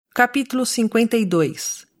Capítulo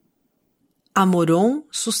 52. Amoron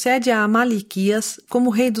sucede a Amalequias como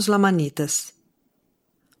rei dos Lamanitas.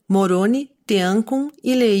 Moroni, Teancum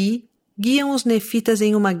e Lei guiam os nefitas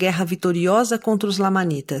em uma guerra vitoriosa contra os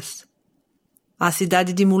Lamanitas. A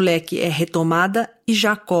cidade de Moleque é retomada e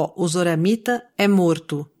Jacó, o Zoramita, é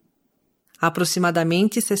morto.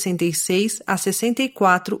 Aproximadamente 66 a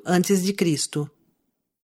 64 a.C.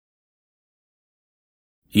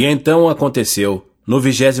 E então aconteceu, no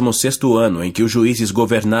 26º ano em que os juízes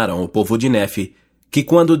governaram o povo de Nefe, que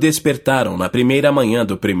quando despertaram na primeira manhã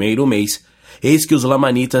do primeiro mês, eis que os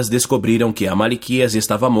lamanitas descobriram que Amalequias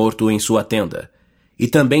estava morto em sua tenda, e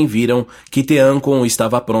também viram que Teancum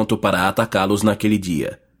estava pronto para atacá-los naquele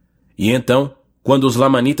dia. E então, quando os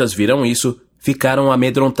lamanitas viram isso, ficaram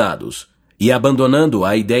amedrontados, e abandonando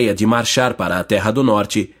a ideia de marchar para a terra do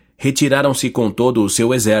norte, retiraram-se com todo o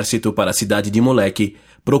seu exército para a cidade de Moleque,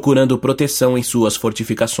 procurando proteção em suas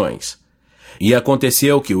fortificações. E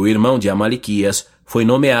aconteceu que o irmão de Amalequias foi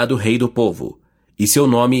nomeado rei do povo, e seu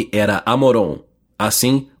nome era Amoron.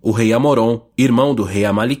 Assim, o rei Amoron, irmão do rei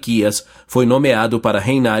Amalequias, foi nomeado para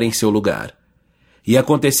reinar em seu lugar. E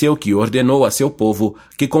aconteceu que ordenou a seu povo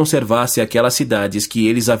que conservasse aquelas cidades que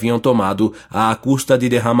eles haviam tomado à custa de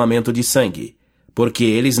derramamento de sangue, porque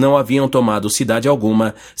eles não haviam tomado cidade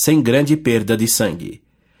alguma sem grande perda de sangue.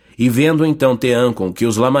 E vendo então Teancum que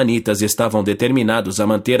os lamanitas estavam determinados a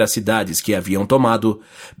manter as cidades que haviam tomado,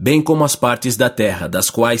 bem como as partes da terra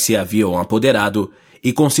das quais se haviam apoderado,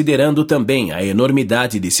 e considerando também a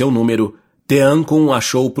enormidade de seu número, Teancum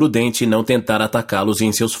achou prudente não tentar atacá-los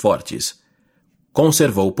em seus fortes.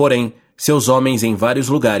 Conservou, porém, seus homens em vários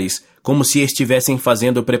lugares, como se estivessem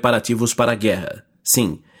fazendo preparativos para a guerra.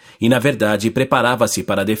 Sim, e na verdade preparava-se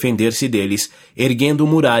para defender-se deles, erguendo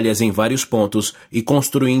muralhas em vários pontos e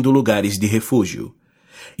construindo lugares de refúgio.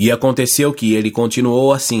 E aconteceu que ele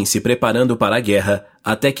continuou assim se preparando para a guerra,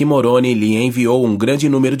 até que Moroni lhe enviou um grande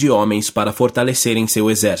número de homens para fortalecerem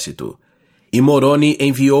seu exército. E Moroni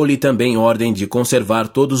enviou-lhe também ordem de conservar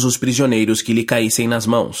todos os prisioneiros que lhe caíssem nas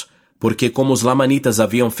mãos, porque como os lamanitas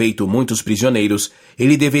haviam feito muitos prisioneiros,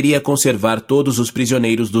 ele deveria conservar todos os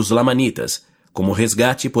prisioneiros dos lamanitas, como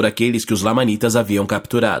resgate por aqueles que os lamanitas haviam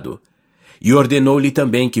capturado. E ordenou-lhe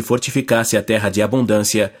também que fortificasse a terra de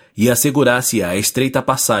abundância e assegurasse a estreita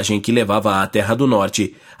passagem que levava à terra do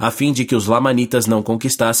norte, a fim de que os lamanitas não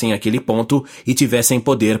conquistassem aquele ponto e tivessem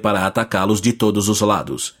poder para atacá-los de todos os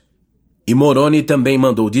lados. E Moroni também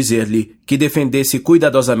mandou dizer-lhe que defendesse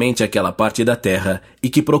cuidadosamente aquela parte da terra e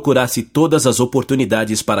que procurasse todas as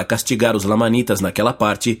oportunidades para castigar os lamanitas naquela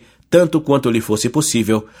parte, tanto quanto lhe fosse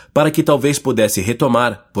possível, para que talvez pudesse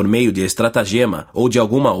retomar, por meio de estratagema ou de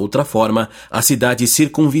alguma outra forma, as cidades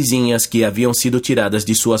circunvizinhas que haviam sido tiradas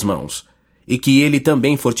de suas mãos, e que ele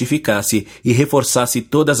também fortificasse e reforçasse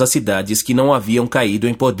todas as cidades que não haviam caído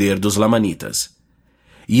em poder dos lamanitas.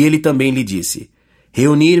 E ele também lhe disse: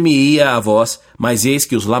 reunir-me-ia a vós, mas eis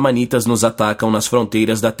que os lamanitas nos atacam nas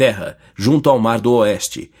fronteiras da terra, junto ao mar do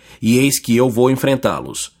oeste, e eis que eu vou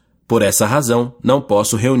enfrentá-los. Por essa razão, não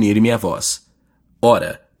posso reunir-me a vós.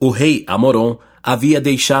 Ora, o rei Amoron havia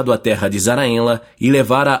deixado a terra de Zaraenla e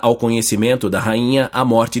levara ao conhecimento da rainha a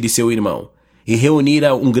morte de seu irmão, e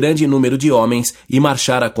reunira um grande número de homens e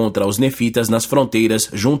marchara contra os nefitas nas fronteiras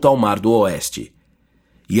junto ao mar do oeste.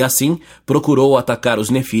 E assim procurou atacar os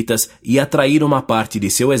nefitas e atrair uma parte de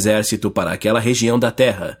seu exército para aquela região da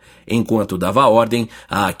terra, enquanto dava ordem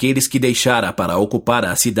a aqueles que deixara para ocupar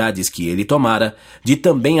as cidades que ele tomara, de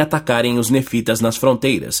também atacarem os nefitas nas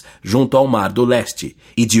fronteiras, junto ao mar do leste,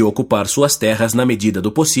 e de ocupar suas terras na medida do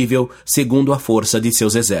possível, segundo a força de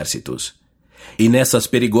seus exércitos. E nessas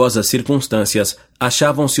perigosas circunstâncias,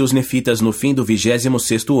 achavam-se os nefitas no fim do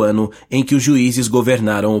 26º ano em que os juízes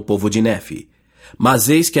governaram o povo de Nefe. Mas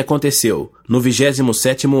eis que aconteceu, no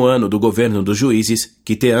 27º ano do governo dos juízes,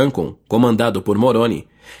 que Teancum, comandado por Moroni,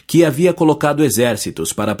 que havia colocado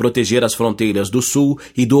exércitos para proteger as fronteiras do sul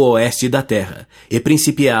e do oeste da terra, e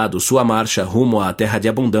principiado sua marcha rumo à terra de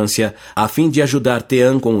abundância, a fim de ajudar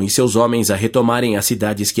Teancum e seus homens a retomarem as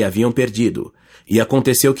cidades que haviam perdido. E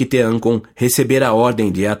aconteceu que Teancum recebera a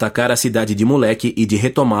ordem de atacar a cidade de Moleque e de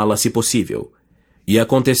retomá-la se possível. E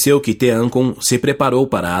aconteceu que Teancum se preparou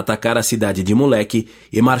para atacar a cidade de Moleque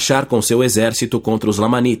e marchar com seu exército contra os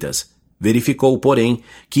lamanitas. Verificou, porém,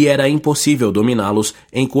 que era impossível dominá-los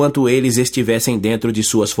enquanto eles estivessem dentro de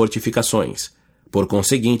suas fortificações. Por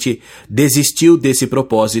conseguinte, desistiu desse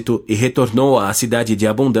propósito e retornou à cidade de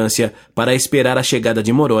abundância para esperar a chegada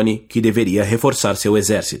de Moroni, que deveria reforçar seu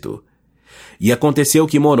exército. E aconteceu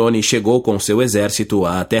que Moroni chegou com seu exército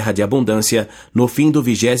à terra de abundância no fim do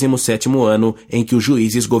 27º ano em que os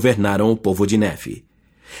juízes governaram o povo de Nefe.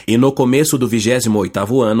 E no começo do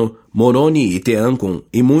 28º ano, Moroni e Teancum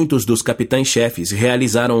e muitos dos capitães-chefes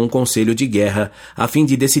realizaram um conselho de guerra a fim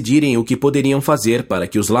de decidirem o que poderiam fazer para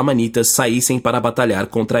que os lamanitas saíssem para batalhar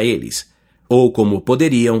contra eles, ou como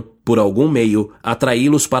poderiam, por algum meio,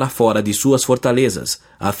 atraí-los para fora de suas fortalezas,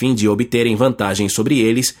 a fim de obterem vantagem sobre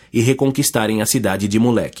eles e reconquistarem a cidade de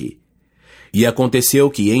Muleque. E aconteceu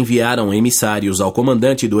que enviaram emissários ao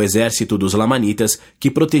comandante do exército dos lamanitas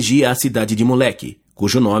que protegia a cidade de Muleque,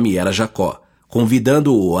 cujo nome era Jacó,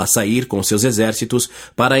 convidando-o a sair com seus exércitos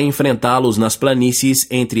para enfrentá-los nas planícies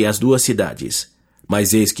entre as duas cidades.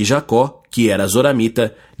 Mas eis que Jacó, que era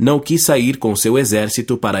zoramita, não quis sair com seu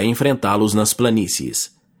exército para enfrentá-los nas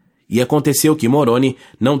planícies. E aconteceu que Moroni,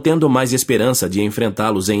 não tendo mais esperança de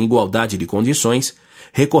enfrentá-los em igualdade de condições,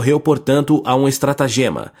 recorreu, portanto, a um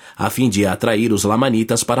estratagema, a fim de atrair os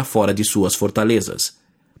lamanitas para fora de suas fortalezas.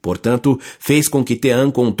 Portanto, fez com que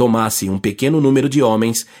Teancum tomasse um pequeno número de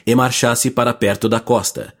homens e marchasse para perto da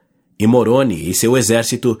costa. E Moroni e seu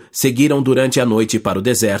exército seguiram durante a noite para o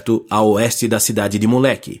deserto, a oeste da cidade de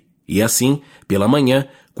Muleque. E assim, pela manhã,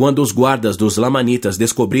 quando os guardas dos lamanitas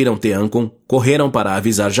descobriram Teancum, correram para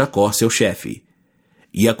avisar Jacó, seu chefe.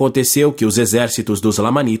 E aconteceu que os exércitos dos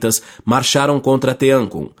lamanitas marcharam contra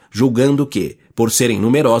Teancum, julgando que, por serem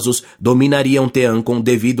numerosos, dominariam Teancum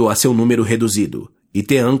devido a seu número reduzido. E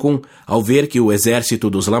Teancum, ao ver que o exército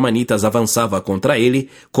dos lamanitas avançava contra ele,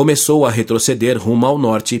 começou a retroceder rumo ao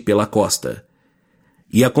norte pela costa.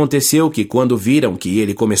 E aconteceu que, quando viram que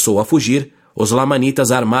ele começou a fugir, os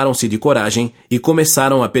lamanitas armaram-se de coragem e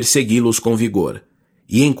começaram a persegui-los com vigor.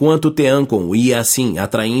 E enquanto Teancum ia assim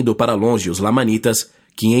atraindo para longe os lamanitas,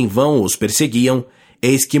 que em vão os perseguiam,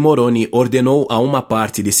 eis que Moroni ordenou a uma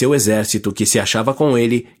parte de seu exército que se achava com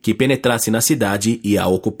ele que penetrasse na cidade e a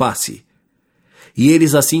ocupasse. E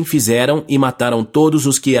eles assim fizeram e mataram todos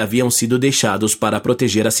os que haviam sido deixados para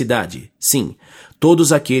proteger a cidade. Sim,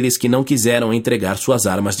 todos aqueles que não quiseram entregar suas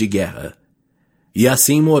armas de guerra. E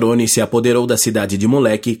assim Moroni se apoderou da cidade de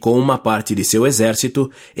Muleque com uma parte de seu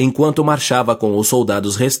exército, enquanto marchava com os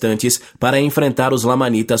soldados restantes para enfrentar os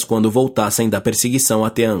lamanitas quando voltassem da perseguição a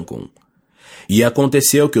Teancum. E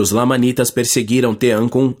aconteceu que os lamanitas perseguiram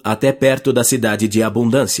Teancum até perto da cidade de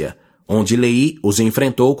Abundância, onde Leí os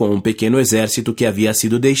enfrentou com um pequeno exército que havia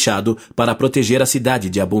sido deixado para proteger a cidade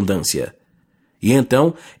de Abundância. E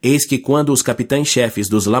então, eis que quando os capitães-chefes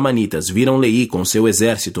dos lamanitas viram Leí com seu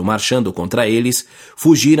exército marchando contra eles,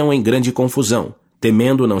 fugiram em grande confusão,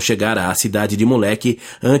 temendo não chegar à cidade de Muleque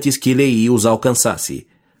antes que Leí os alcançasse,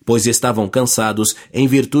 pois estavam cansados em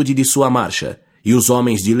virtude de sua marcha, e os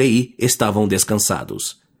homens de Leí estavam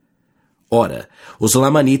descansados. Ora, os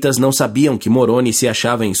lamanitas não sabiam que Moroni se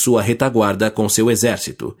achava em sua retaguarda com seu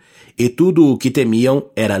exército, e tudo o que temiam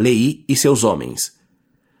era Leí e seus homens.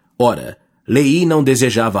 Ora, Leí não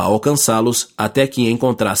desejava alcançá-los até que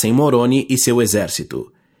encontrassem Moroni e seu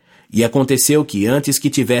exército. E aconteceu que antes que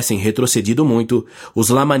tivessem retrocedido muito, os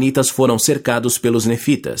lamanitas foram cercados pelos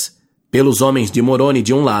nefitas, pelos homens de Moroni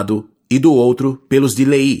de um lado, e do outro pelos de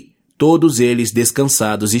Leí, todos eles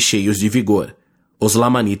descansados e cheios de vigor. Os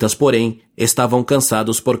lamanitas, porém, estavam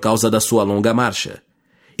cansados por causa da sua longa marcha.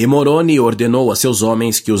 E Moroni ordenou a seus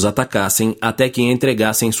homens que os atacassem até que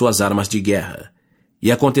entregassem suas armas de guerra.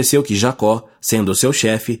 E aconteceu que Jacó, sendo seu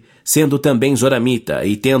chefe, sendo também zoramita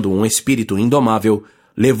e tendo um espírito indomável,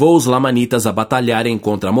 levou os lamanitas a batalharem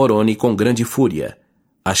contra Moroni com grande fúria.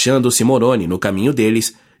 Achando-se Moroni no caminho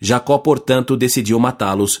deles, Jacó, portanto, decidiu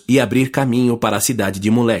matá-los e abrir caminho para a cidade de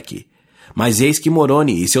Muleque. Mas eis que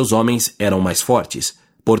Moroni e seus homens eram mais fortes,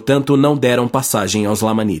 portanto não deram passagem aos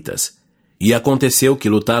lamanitas. E aconteceu que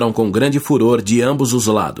lutaram com grande furor de ambos os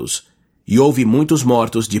lados. E houve muitos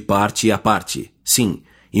mortos de parte a parte. Sim,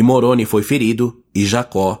 e Moroni foi ferido, e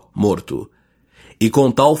Jacó morto. E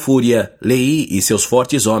com tal fúria, Leí e seus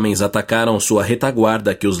fortes homens atacaram sua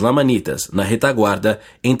retaguarda que os lamanitas, na retaguarda,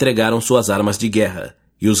 entregaram suas armas de guerra.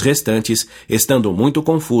 E os restantes, estando muito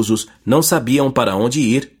confusos, não sabiam para onde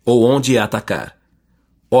ir ou onde atacar.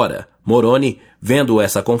 Ora, Moroni, vendo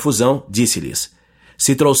essa confusão, disse-lhes: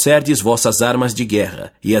 Se trouxerdes vossas armas de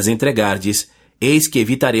guerra e as entregardes, eis que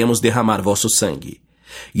evitaremos derramar vosso sangue.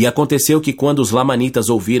 E aconteceu que quando os lamanitas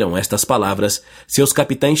ouviram estas palavras, seus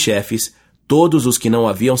capitães-chefes, todos os que não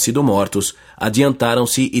haviam sido mortos,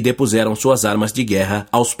 adiantaram-se e depuseram suas armas de guerra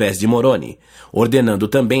aos pés de Moroni, ordenando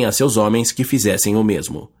também a seus homens que fizessem o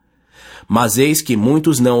mesmo. Mas eis que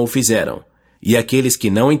muitos não o fizeram, e aqueles que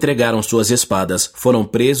não entregaram suas espadas foram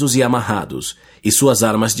presos e amarrados, e suas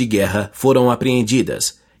armas de guerra foram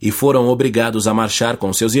apreendidas, e foram obrigados a marchar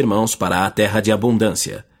com seus irmãos para a terra de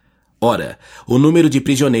Abundância. Ora, o número de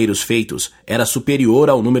prisioneiros feitos era superior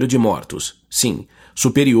ao número de mortos, sim,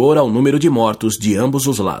 superior ao número de mortos de ambos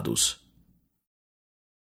os lados.